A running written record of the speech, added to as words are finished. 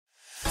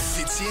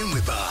Fitzy and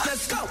Whipper.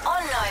 Let's go.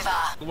 On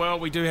Nova. Well,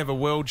 we do have a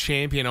world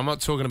champion. I'm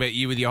not talking about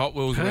you with your Hot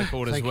Wheels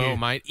record as Thank well, you.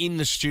 mate. In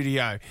the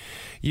studio,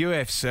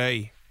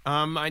 UFC.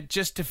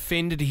 Just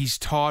defended his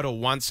title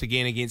once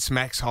again against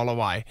Max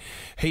Holloway.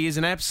 He is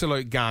an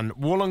absolute gun.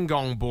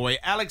 Wollongong boy,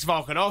 Alex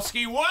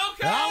Volkanovski.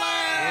 Welcome!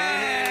 Alex!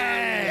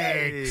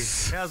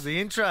 How's the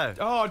intro?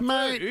 Oh,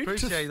 Mate, dude.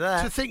 Appreciate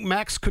that. To think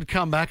Max could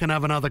come back and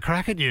have another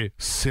crack at you.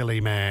 Silly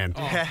man.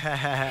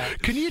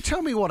 Can you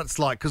tell me what it's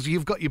like? Because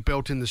you've got your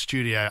belt in the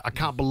studio. I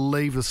can't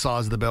believe the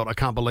size of the belt. I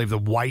can't believe the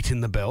weight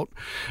in the belt.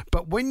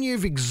 But when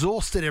you've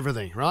exhausted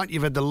everything, right?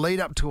 You've had the lead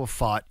up to a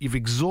fight. You've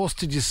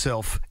exhausted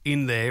yourself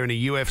in there in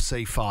a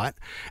UFC fight.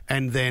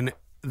 And then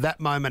that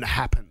moment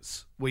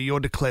happens where you're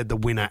declared the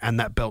winner and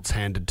that belt's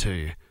handed to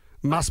you.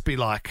 Must be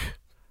like...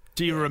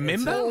 Do you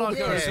remember? Or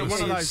is it one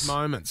of it's- those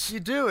moments? You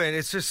do, and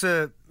it's just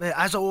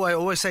as I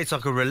always say, it's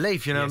like a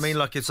relief. You know what I mean?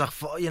 Like it's like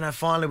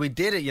finally we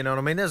did it. You know what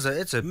I mean?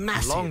 It's a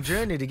Massive. long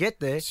journey to get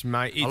there.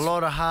 Mate, A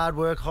lot of hard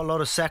work, a lot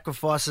of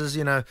sacrifices.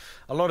 You know,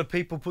 a lot of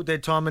people put their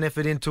time and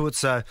effort into it.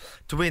 So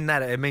to win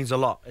that, it means a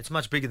lot. It's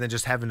much bigger than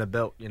just having a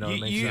belt. You know what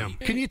I mean?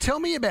 So- Can you tell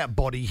me about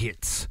body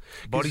hits?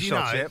 'Cause, Body you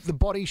shots, know, yep. the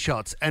body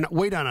shots. And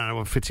we don't know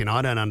what Fitzy and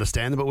I don't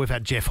understand them, but we've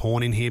had Jeff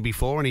Horn in here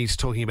before, and he's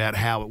talking about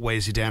how it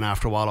wears you down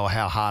after a while or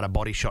how hard a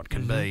body shot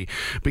can be.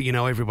 But, you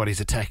know, everybody's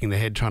attacking the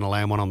head, trying to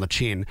land one on the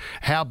chin.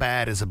 How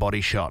bad is a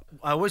body shot?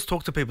 I always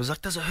talk to people. It's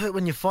like, does it hurt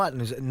when you fight?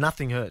 And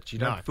nothing hurts. You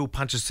don't No. feel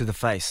punches to the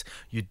face.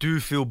 You do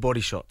feel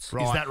body shots.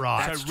 Is that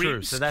right? That's So true.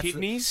 ribs, So that's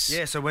kidneys?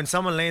 Yeah. So when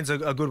someone lands a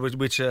good,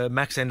 which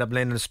Max ended up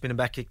landing a spinning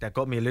back kick that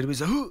got me a little bit.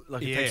 So,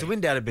 like it Yeah. takes the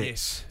wind out a bit.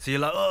 Yes. So you're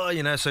like, oh,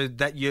 you know, so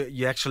that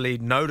you actually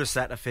notice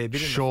that a fair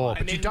bit. Sure. In the fight.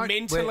 And But you then don't-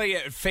 mentally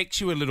it affects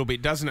you a little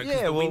bit, doesn't it? Because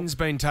Yeah, the well- wind's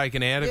been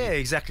taken out of Yeah, you.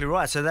 exactly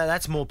right. So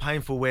that's more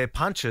painful. Where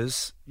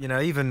punches, you know,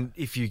 even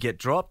if you get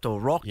dropped or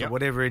rocked Yep. or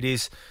whatever it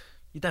is.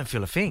 You don't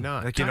feel a thing. No.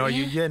 Like, you know, Don't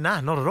you?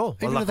 not at all.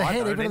 Even to the I head,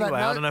 don't even to that anyway.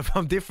 I nose? don't know if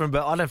I'm different,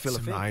 but I don't feel It's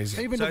a thing.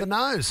 amazing. Even to the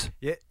nose.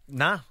 Yeah,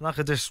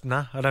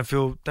 I don't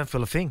feel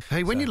a thing.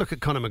 Hey, when you look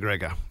at Conor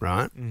McGregor,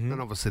 right, and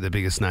obviously the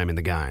biggest name in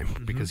the game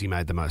because he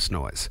made the most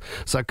noise.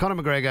 So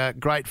Conor McGregor,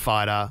 great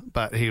fighter,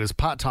 but he was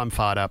part-time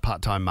fighter,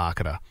 part-time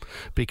marketer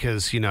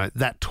because, you know,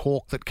 that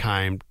talk that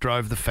came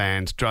drove the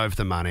fans, drove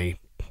the money,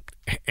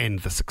 and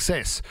the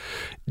success.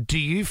 Do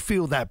you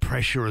feel that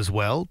pressure as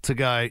well to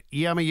go,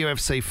 yeah, I'm a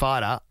UFC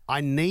fighter,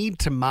 I need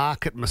to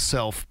market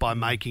myself by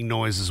making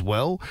noise as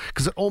well?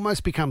 Because it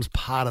almost becomes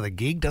part of the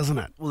gig, doesn't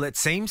it? Well, it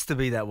seems to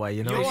be that way,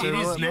 you know. It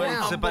is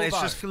now. But it's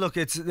just look,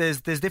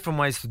 there's different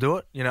ways to do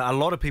it. You know, a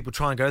lot of people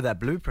try and go that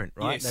blueprint,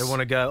 right? Yes. They want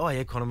to go, oh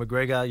yeah, Conor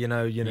McGregor, you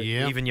know,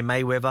 Yeah. even your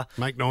Mayweather,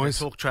 Make noise.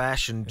 talk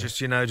trash, and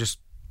just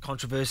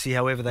controversy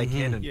however they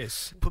can, and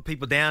Yes. put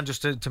people down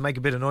just to make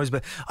a bit of noise.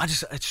 But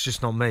it's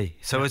just not me.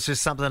 So it's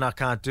just something I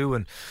can't do.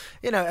 And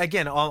you know,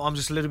 again, I'm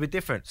just a little bit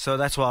different. So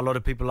that's why a lot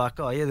of people are like,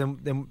 oh yeah,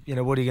 then you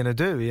know, what are you going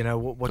to do? You know,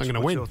 what's gonna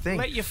what's win. your thing?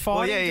 Let you fight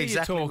Well, and yeah, do your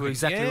exactly, talking.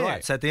 exactly Yeah.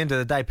 right. So at the end of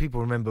the day, people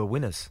remember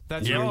winners.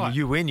 That's you, right.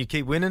 You win, you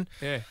keep winning.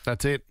 Yeah.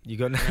 That's it. You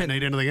got Don't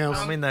need anything else.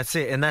 I mean, that's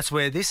it, and that's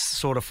where this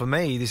sort of, for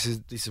me, this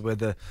is where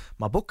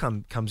my book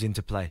comes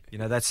into play. You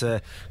know, that's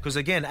because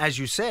again, as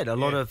you said, a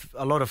lot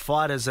of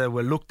fighters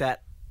were looked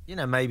at, you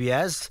know, maybe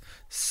as,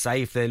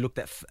 say, if they're looked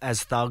at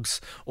as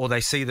thugs, or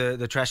they see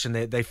the trash and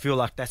they feel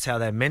like that's how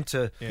they're meant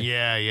to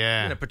Yeah.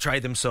 you know, portray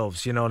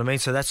themselves. You know what I mean?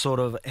 So that's sort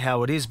of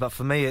how it is. But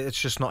for me, it's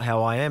just not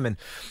how I am.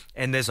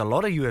 And there's a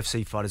lot of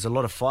UFC fighters, a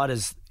lot of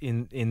fighters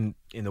in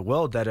the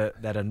world that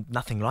are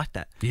nothing like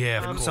that. Yeah,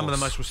 of Some of the course.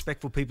 most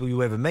respectful people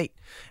you ever meet.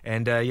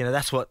 And you know,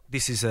 that's what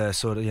this is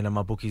sort of, you know,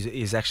 my book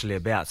is actually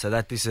about. So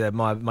that this is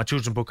my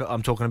children's book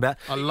I'm talking about.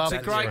 I love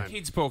It's a great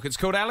kids' book. It's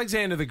called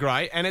Alexander the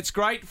Great, and it's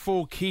great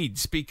for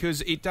kids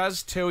because it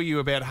does tell you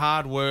about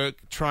hard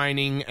work,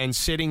 training, and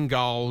setting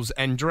goals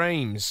and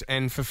dreams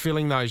and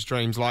fulfilling those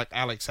dreams like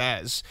Alex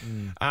has.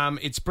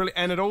 It's brilliant,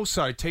 and it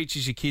also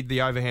teaches your kid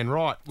the overhand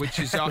right, which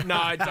is it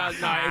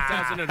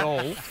doesn't at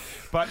all.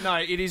 But no,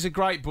 it is a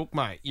great book,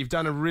 mate. You've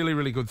done a really,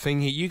 really good thing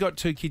here. You got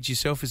 2 kids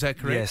yourself, is that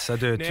correct? Yes, I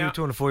do. Now-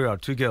 Two and a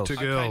 4-year-old, 2 girls.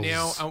 Okay,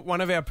 now, one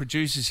of our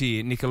producers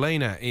here,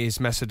 Nicolina, is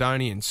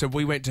Macedonian, so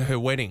we went to her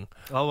wedding.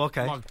 Oh,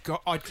 okay. My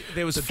God,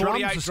 there was The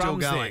drums 48 are still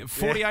drums going. there.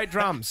 48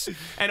 drums.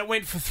 And it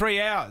went for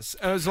 3 hours.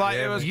 It was like,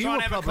 Yeah, it was you trying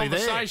were to have a probably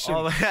there. conversation.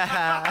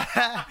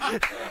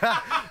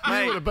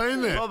 You would have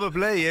been there.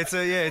 Probably.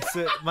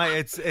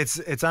 Mate,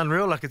 it's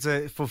unreal. Like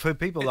for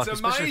people, like It's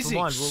especially amazing. for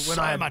mine. When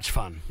So I had, much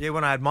fun. Yeah,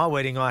 when I had my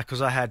wedding,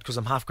 because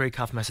I'm half Greek,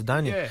 half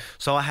Macedonian. Yeah.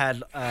 So I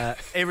had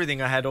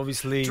everything. I had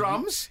obviously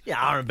Drums? Yeah,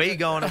 R&B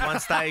going at one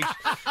stage.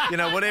 You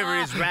know, whatever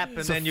it is, rap, and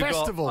a then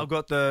festival. I've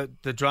got the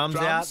drums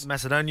out,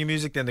 Macedonian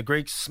music, then the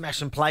Greeks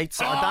smashing plates.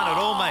 I've done it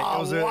all, mate. It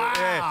was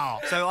wow.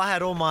 So I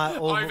had all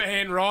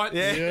Overhand right.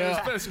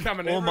 Yeah. It was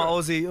coming all my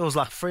everywhere. Aussie. It was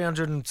like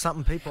 300 and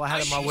something people I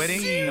had at my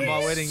wedding. At my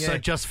wedding, yeah. So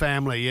just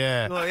family,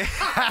 yeah. Well,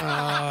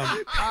 yeah.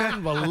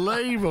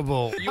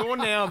 Unbelievable. You're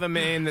now the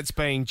man that's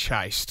being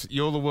chased.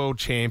 You're the world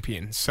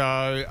champion.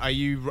 So are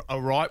you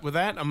all right with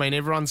that? I mean,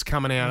 everyone's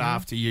coming out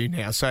after you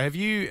now. So have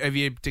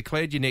you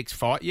declared your next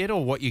fight yet,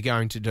 or what you're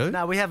going to do?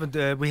 No, we haven't.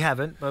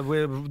 But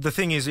the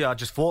thing is, I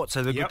just fought.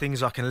 So the good thing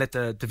is I can let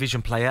the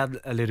division play out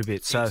a little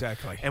bit. So,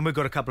 exactly. And we've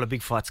got a couple of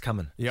big fights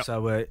coming. Yep.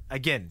 So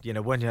again,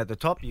 when you're at the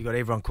top, you got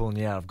everyone calling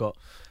you out. I've got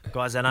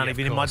guys that aren't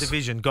even in my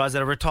division, guys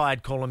that are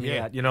retired calling me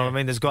out. You know what I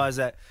mean? There's guys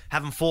that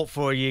haven't fought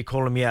for a year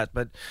calling me out.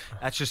 But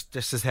that's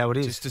just how it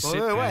is. Just to sit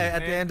there. At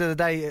the end of the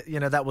day,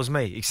 that was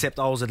me. Except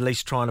I was at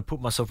least trying to put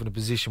myself in a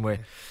position where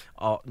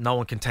no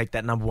one can take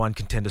that number one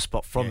contender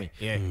spot from me.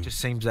 Yeah. It just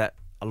seems that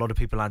a lot of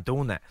people aren't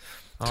doing that.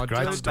 Great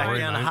Back story,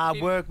 down to mate.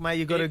 hard work, mate.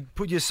 You got to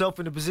put yourself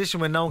in a position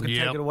where no one can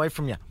take it away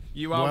from you.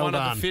 You are Well one of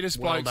done. the fittest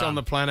Well blokes done. on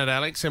the planet,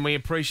 Alex, and we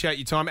appreciate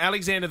your time.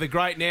 Alexander the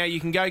Great now, you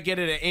can go get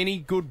it at any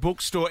good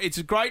bookstore.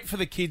 It's great for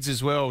the kids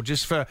as well,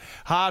 just for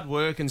hard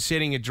work and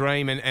setting a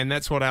dream, and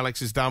that's what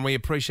Alex has done. We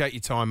appreciate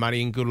your time,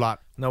 buddy, and good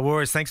luck. No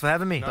worries. Thanks for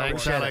having me.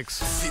 Thanks, Appreciate it.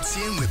 Alex.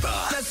 Fitzy and Whipper.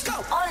 Let's go.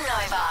 On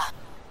Nova.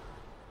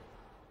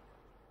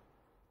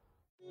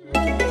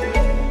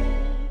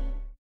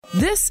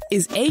 This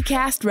is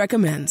Acast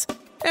Recommends.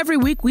 Every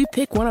week we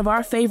pick one of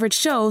our favorite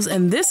shows,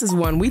 and this is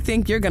one we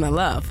think you're going to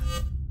love.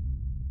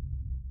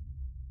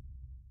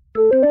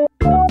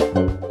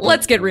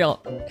 Let's get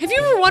real. Have you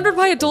ever wondered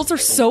why adults are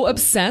so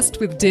obsessed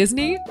with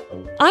Disney?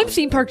 I'm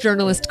theme park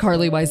journalist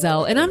Carly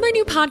Wiesel, and on my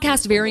new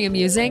podcast, Very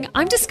Amusing,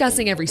 I'm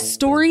discussing every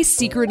story,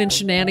 secret, and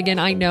shenanigan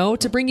I know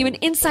to bring you an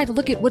inside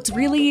look at what's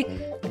really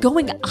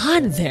going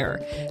on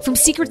there. From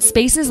secret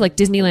spaces like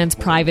Disneyland's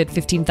private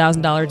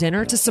 $15,000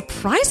 dinner to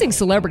surprising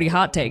celebrity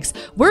hot takes,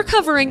 we're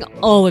covering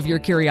all of your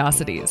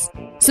curiosities.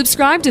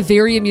 Subscribe to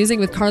Very Amusing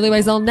with Carly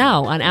Wiesel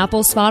now on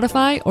Apple,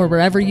 Spotify, or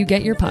wherever you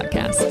get your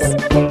podcasts.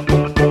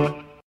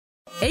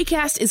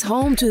 Acast is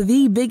home to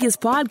the biggest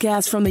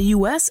podcasts from the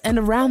U.S. and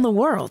around the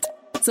world.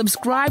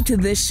 Subscribe to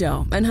this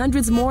show and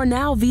hundreds more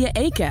now via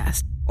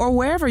Acast or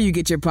wherever you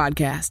get your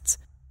podcasts.